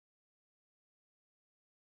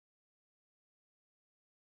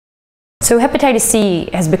So hepatitis C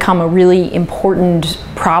has become a really important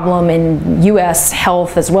problem in U.S.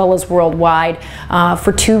 health as well as worldwide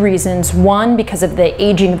for two reasons. One, because of the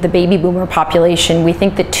aging of the baby boomer population. We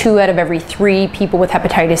think that 2 out of every 3 people with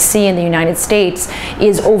hepatitis C in the United States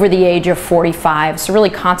is over the age of 45, so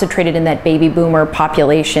really concentrated in that baby boomer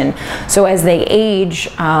population. So as they age,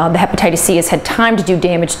 the hepatitis C has had time to do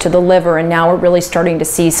damage to the liver, and now we're really starting to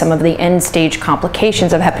see some of the end-stage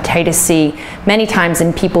complications of hepatitis C, many times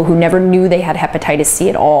in people who never knew they had hepatitis C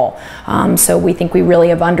at all. So we think we really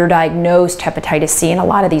have underdiagnosed hepatitis C in a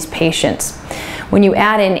lot of these patients. When you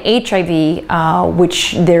add in HIV,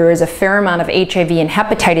 which there is a fair amount of HIV and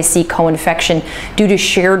hepatitis C co-infection due to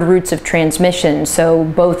shared routes of transmission, so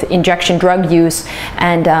both injection drug use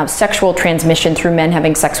and sexual transmission through men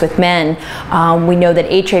having sex with men, we know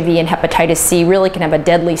that HIV and hepatitis C really can have a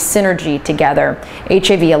deadly synergy together.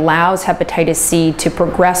 HIV allows hepatitis C to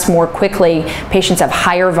progress more quickly. Patients have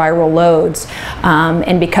higher viral loads,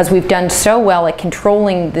 and because we've done so well at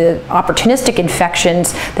controlling the opportunistic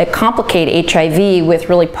infections that complicate HIV with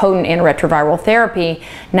really potent antiretroviral therapy,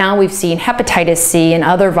 now we've seen hepatitis C and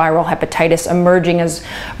other viral hepatitis emerging as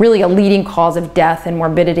really a leading cause of death and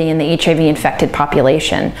morbidity in the HIV-infected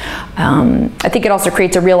population. I think it also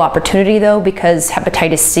creates a real opportunity, though, because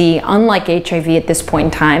hepatitis C, unlike HIV at this point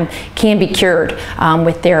in time, can be cured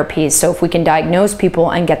with therapies. So if we can diagnose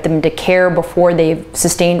people and get them to care before they've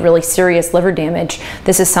sustained really serious liver damage,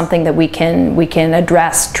 this is something that we can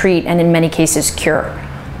address, treat, and in many cases cure.